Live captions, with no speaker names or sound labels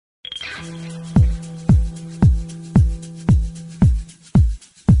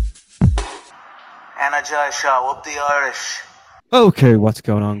Energize Show, up the Irish. Okay, what's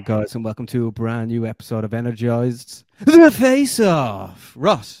going on, guys, and welcome to a brand new episode of Energized The Face Off.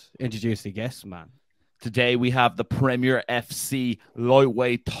 Ross, introduce the guests, man. Today we have the Premier FC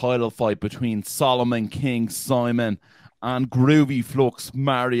lightweight title fight between Solomon King Simon and Groovy Flux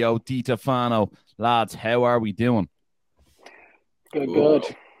Mario Di Stefano. Lads, how are we doing?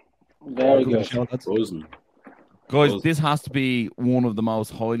 Good. Very good. Guys, this has to be one of the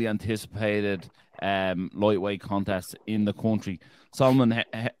most highly anticipated lightweight contests in the country. Solomon,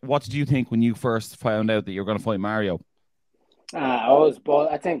 what did you think when you first found out that you were going to fight Mario?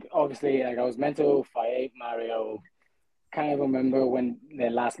 I think obviously I was meant to fight Mario. Can't even remember when the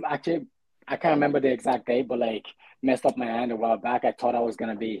last. Actually, I can't remember the exact date, but messed up my hand a while back. I thought I was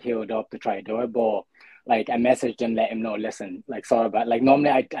gonna be healed up to try to do it, but I messaged him, let him know. Listen, sorry, but normally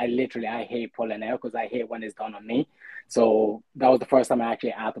I hate pulling out because I hate when it's done on me. So that was the first time I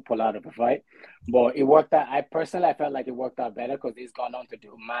actually had to pull out of a fight. But it worked out. I felt like it worked out better because he's gone on to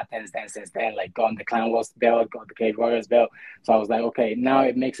do mad things since then, gone the Clan Wars belt, got the Cage Warriors belt. So I was like, okay, now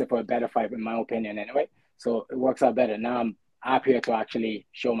it makes it for a better fight, in my opinion, anyway. So it works out better. Now I'm happier to actually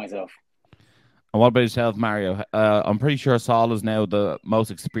show myself. And what about yourself, Mario? I'm pretty sure Saul is now the most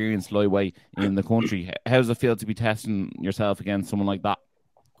experienced lightweight in the country. How does it feel to be testing yourself against someone like that?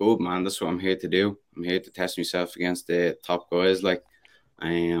 Good, man. That's what I'm here to do. I'm here to test myself against the top guys. But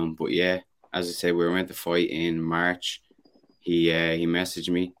yeah, as I said, we were meant to fight in March. He messaged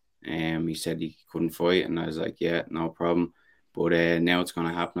me. He said he couldn't fight, and I was like, yeah, no problem. But now it's going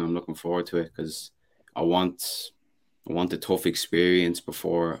to happen. I'm looking forward to it because I want the tough experience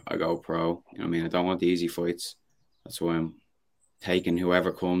before I go pro. You know what I mean? I don't want the easy fights. That's why I'm taking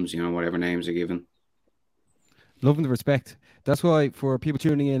whoever comes, whatever names are given. Loving the respect. That's why, for people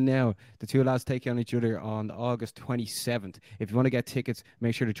tuning in now, the two lads take on each other on August 27th. If you want to get tickets,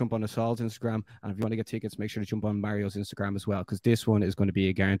 make sure to jump on Assault's Instagram. And if you want to get tickets, make sure to jump on Mario's Instagram as well, because this one is going to be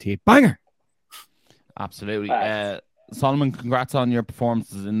a guaranteed banger. Absolutely. Solomon, congrats on your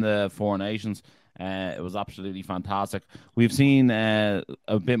performances in the Four Nations. It was absolutely fantastic. We've seen a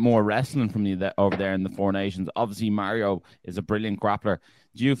bit more wrestling from you over there in the Four Nations. Obviously, Mario is a brilliant grappler.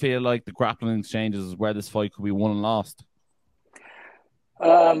 Do you feel like the grappling exchanges is where this fight could be won and lost?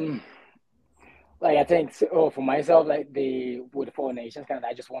 I think for myself, with the Four Nations,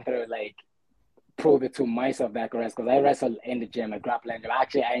 I just wanted to prove it to myself that I could wrestle, because I wrestle in the gym, at grappling.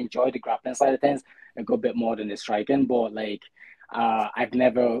 Actually, I enjoy the grappling side of things a good bit more than the striking, but I've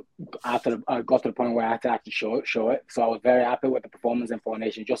never got to the point where I had to actually show it. So I was very happy with the performance in Four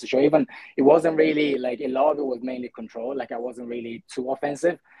Nations, just to show. Even it wasn't really a lot of it was mainly control. I wasn't really too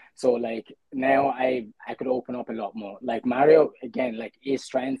offensive. So now I could open up a lot more. Mario, again, his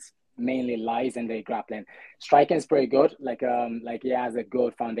strength mainly lies in the grappling. Striking is pretty good. He has a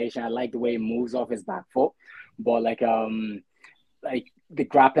good foundation. I like the way he moves off his back foot, but the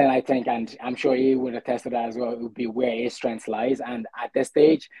grappling, I think, and I'm sure he would attest to that as well, it would be where his strength lies. And at this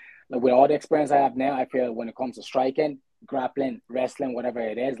stage, with all the experience I have now, I feel when it comes to striking, grappling, wrestling, whatever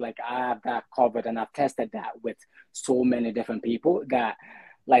it is, I have that covered, and I've tested that with so many different people that,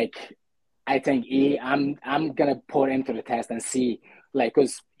 I think I'm gonna put him to the test and see,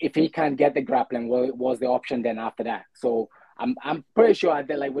 because if he can't get the grappling, what was the option then after that? So I'm pretty sure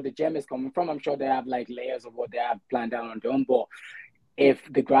that where the gym is coming from, I'm sure they have layers of what they have planned out on doing, but if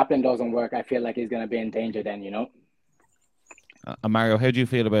the grappling doesn't work, I feel like he's going to be in danger then, Mario, how do you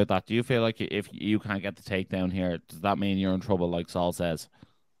feel about that? Do you feel like if you can't get the takedown here, does that mean you're in trouble, like Saul says?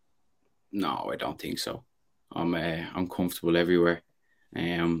 No, I don't think so. I'm comfortable everywhere.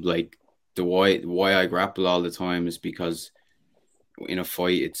 The why I grapple all the time is because in a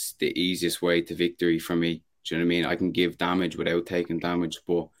fight, it's the easiest way to victory for me. Do you know what I mean? I can give damage without taking damage,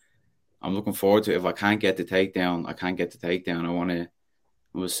 but I'm looking forward to it. If I can't get the takedown, I can't get the takedown.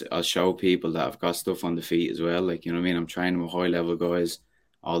 I'll show people that I've got stuff on the feet as well. You know what I mean? I'm training with high level guys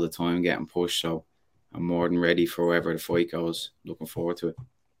all the time, getting pushed. So I'm more than ready for wherever the fight goes. Looking forward to it.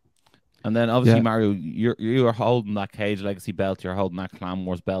 And then obviously, Mario, you are holding that Cage Legacy belt. You're holding that Clan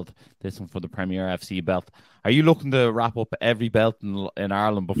Wars belt. This one for the Premier FC belt. Are you looking to wrap up every belt in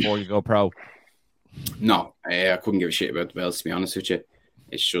Ireland before you go pro? No, I couldn't give a shit about the belts, to be honest with you.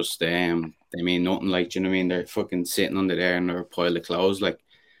 It's just they mean nothing. Do you know what I mean? They're fucking sitting under there in their pile of clothes. It'd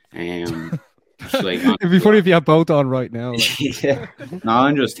be funny if you had both on right now. Yeah. No,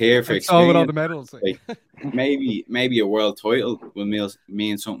 I'm just here for experience. With all the medals. Maybe a world title will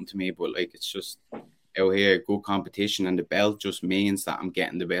mean something to me, but it's just out here, good competition, and the belt just means that I'm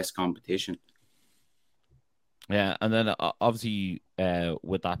getting the best competition. Yeah, and then obviously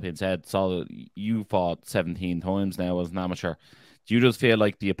with that being said, so you fought 17 times now as an amateur. Do you just feel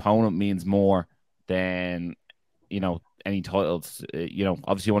like the opponent means more than, any titles?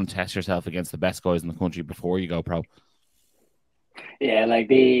 Obviously you want to test yourself against the best guys in the country before you go pro. Yeah, like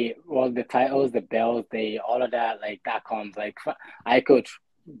the titles, the belts, all of that, like that comes. Like I could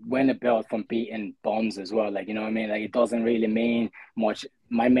win a belt from beating bums as well. Like, you know what I mean? Like it doesn't really mean much.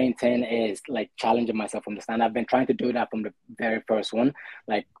 My main thing is like challenging myself from the stand. I've been trying to do that from the very first one.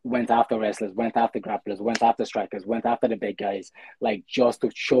 Like went after wrestlers, went after grapplers, went after strikers, went after the big guys, like just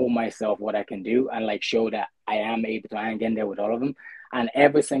to show myself what I can do and like show that I am able to hang in there with all of them. And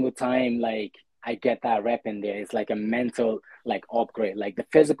every single time, like I get that rep in there, it's like a mental like upgrade. Like the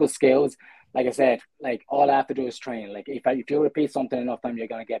physical skills, like I said, like all I have to do is train. Like if you repeat something enough time, you're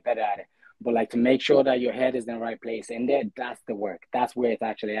gonna get better at it. But like to make sure that your head is in the right place in there, that's the work. That's where it's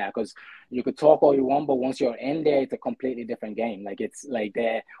actually at. Because you could talk all you want, but once you're in there, it's a completely different game. Like it's like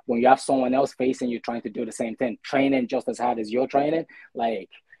there when you have someone else facing you trying to do the same thing, training just as hard as you're training, like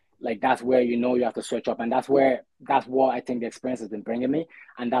that's where you have to switch up. And that's what I think the experience has been bringing me.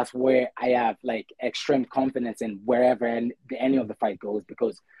 And that's where I have like extreme confidence in wherever any of the fight goes,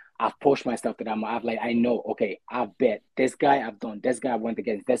 because I've pushed myself to that. I know, okay, I've bet this guy, I've done this guy, I went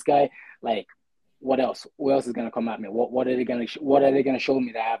against this guy. Like, what else? Who else is gonna come at me? What are they gonna show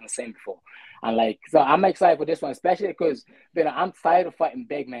me that I haven't seen before? And like, so I'm excited for this one, especially because I'm tired of fighting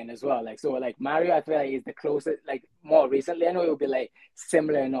big men as well. Like, so like Mario, I feel like is the closest. Like more recently, I know it will be like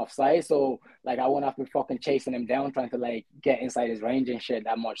similar enough size. So like, I won't have to be fucking chasing him down, trying to like get inside his range and shit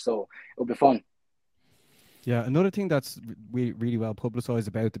that much. So it'll be fun. Yeah, another thing that's really well publicized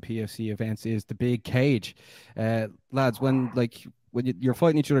about the PFC events is the big cage. Lads, when you're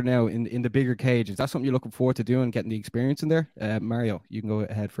fighting each other now in the bigger cage, is that something you're looking forward to doing, getting the experience in there? Mario, you can go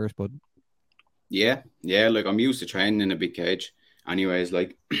ahead first, bud. Yeah, like I'm used to training in a big cage. Anyways,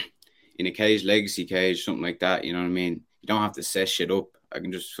 like in a cage, legacy cage, something like that, you know what I mean? You don't have to set shit up. I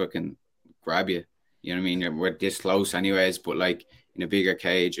can just fucking grab you. You know what I mean? We're this close anyways, but like in a bigger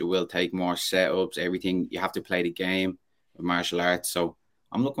cage, it will take more setups, everything. You have to play the game of martial arts. So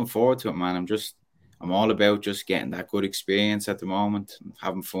I'm looking forward to it, man. I'm all about just getting that good experience at the moment,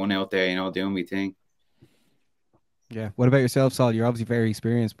 having fun out there, doing my thing. Yeah. What about yourself, Saul? You're obviously very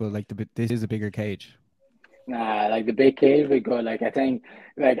experienced, but like this is a bigger cage. Nah, like the big cage we go. Like I think,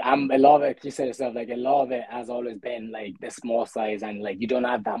 like I love it. You said yourself, like a lot of it has always been like the small size, and like you don't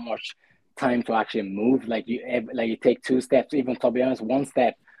have that much time to actually move. Like you take 2 steps, even to be honest, 1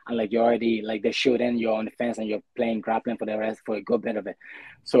 step, and like you're already like they're shooting, you're on the fence, and you're playing grappling for the rest for a good bit of it.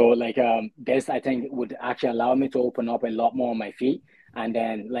 So like this I think would actually allow me to open up a lot more on my feet. And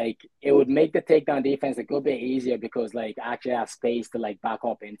then like it would make the takedown defense a good bit easier because like I actually have space to like back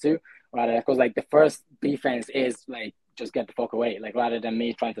up into, rather because like the first defense is like just get the fuck away, like rather than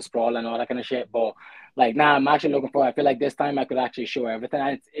me trying to sprawl and all that kind of shit. But like now I'm actually looking for, I feel like this time I could actually show everything,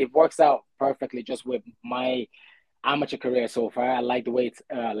 and it works out perfectly just with my amateur career so far. I like the way it's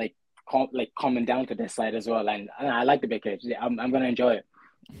coming down to this side as well, and I like the big cage. I'm gonna enjoy it.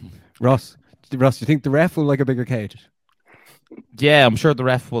 Ross, do you think the ref will like a bigger cage? Yeah, I'm sure the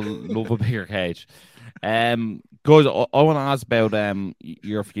ref will love a bigger cage. Guys, I want to ask about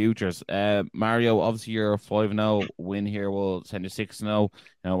your futures. Mario, obviously your 5-0 win here will send you 6-0.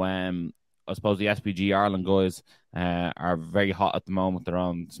 I suppose the SBG Ireland guys are very hot at the moment. They're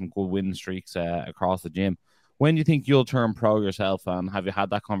on some good win streaks across the gym. When do you think you'll turn pro yourself, and have you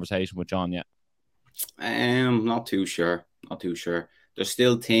had that conversation with John yet? Not too sure. There's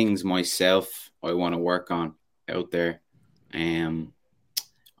still things myself I want to work on out there.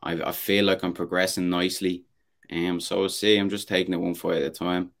 I feel like I'm progressing nicely. So we'll see. I'm just taking it one fight at a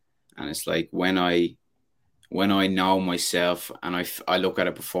time. And it's like when I know myself and I look at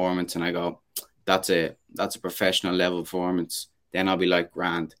a performance and I go, that's a professional level performance, then I'll be like,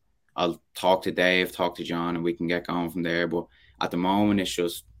 grand. I'll talk to Dave, talk to John, and we can get going from there. But at the moment, it's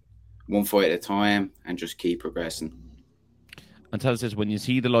just one fight at a time and just keep progressing. And tell us this, when you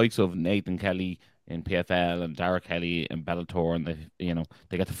see the likes of Nathan Kelly in PFL and Dara Kelly in Bellator, and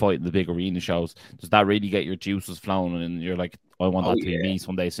they get to fight in the big arena shows, does that really get your juices flowing and you're like, I want that to be me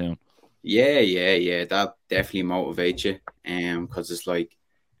someday soon? Yeah. That definitely motivates you. Because it's like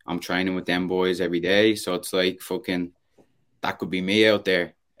I'm training with them boys every day, so it's like fucking that could be me out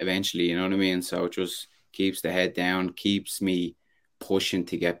there eventually, you know what I mean? So it just keeps the head down, keeps me pushing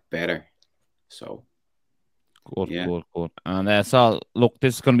to get better. So Good. And so, look,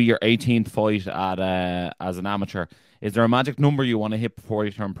 this is going to be your 18th fight as an amateur. Is there a magic number you want to hit before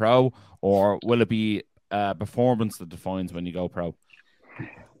you turn pro, or will it be performance that defines when you go pro?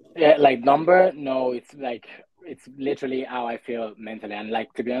 Yeah, like number, no, it's like it's literally how I feel mentally. And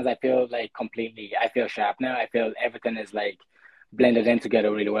like, to be honest, I feel like I feel sharp now. I feel everything is like blended in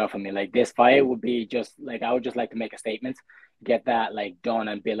together really well for me. Like this fight would be just like, I would just like to make a statement, get that like done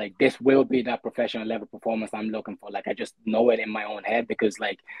and be like, this will be that professional level performance I'm looking for. Like I just know it in my own head because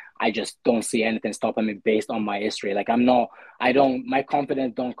like I just don't see anything stopping me based on my history. Like my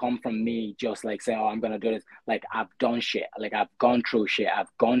confidence don't come from me just like saying, oh, I'm gonna do this. Like I've done shit. Like I've gone through shit. I've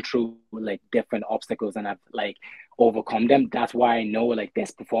gone through like different obstacles and I've like overcome them. That's why I know like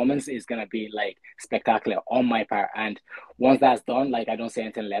this performance is gonna be like spectacular on my part. And once that's done, like I don't see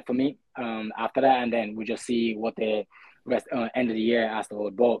anything left for me after that, and then we just see what the rest end of the year has to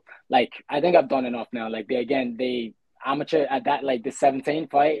hold. But like I think I've done enough now. Like they amateur at that, like the 17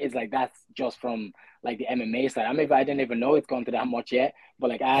 fight is like that's just from like the MMA side. I mean, I didn't even know it's gone to that much yet,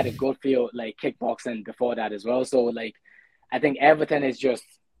 but like I had a good feel like kickboxing before that as well. So like I think everything is just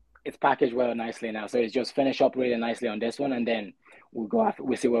it's packaged well nicely now. So it's just finish up really nicely on this one, and then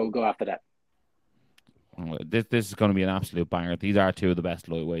we'll see where we go after that. This is going to be an absolute banger. These are two of the best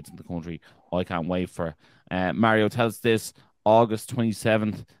lightweights in the country. I can't wait for Mario. Tell us this: August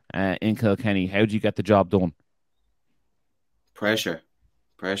 27th in Kilkenny. How do you get the job done? Pressure.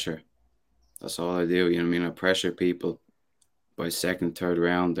 That's all I do. You know what I mean? I pressure people. By second, third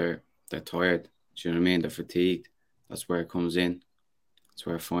round, they're tired. Do you know what I mean? They're fatigued. That's where it comes in. That's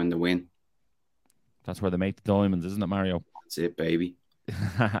where I find the win. That's where they make the diamonds, isn't it, Mario? That's it, baby.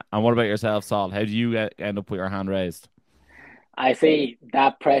 And what about yourself, Saul? How do you end up with your hand raised? I see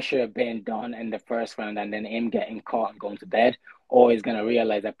that pressure being done in the first round and then him getting caught and going to bed, or he's going to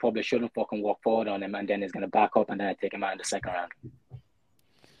realize I probably shouldn't fucking walk forward on him, and then he's going to back up and then I take him out in the second round.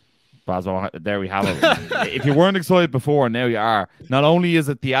 Basil, there we have it. If you weren't excited before, now you are. Not only is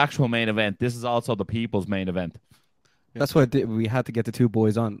it the actual main event, this is also the people's main event. That's why we had to get the two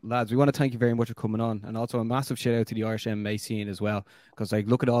boys on. Lads, we want to thank you very much for coming on. And also a massive shout out to the Irish MMA scene as well. Because like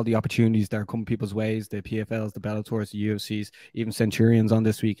look at all the opportunities that are coming people's ways, the PFLs, the Bellators, the UFCs, even Centurions on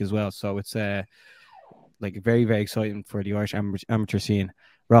this week as well. So it's like very, very exciting for the Irish amateur scene.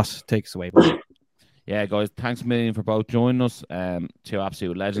 Ross, take us away. Yeah, guys, thanks a million for both joining us. Two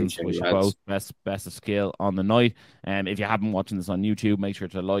absolute legends. Wish you both best of skill on the night. If you haven't watching this on YouTube, make sure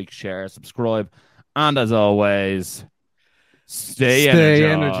to like, share, subscribe. And as always, Stay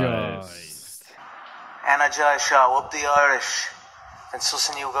energized. Energize show, up the Irish. Been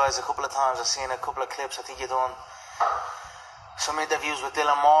sussing you guys a couple of times. I've seen a couple of clips. I think you've done some interviews with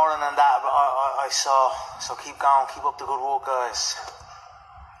Dylan Moran and that I saw. So keep going, keep up the good work, guys.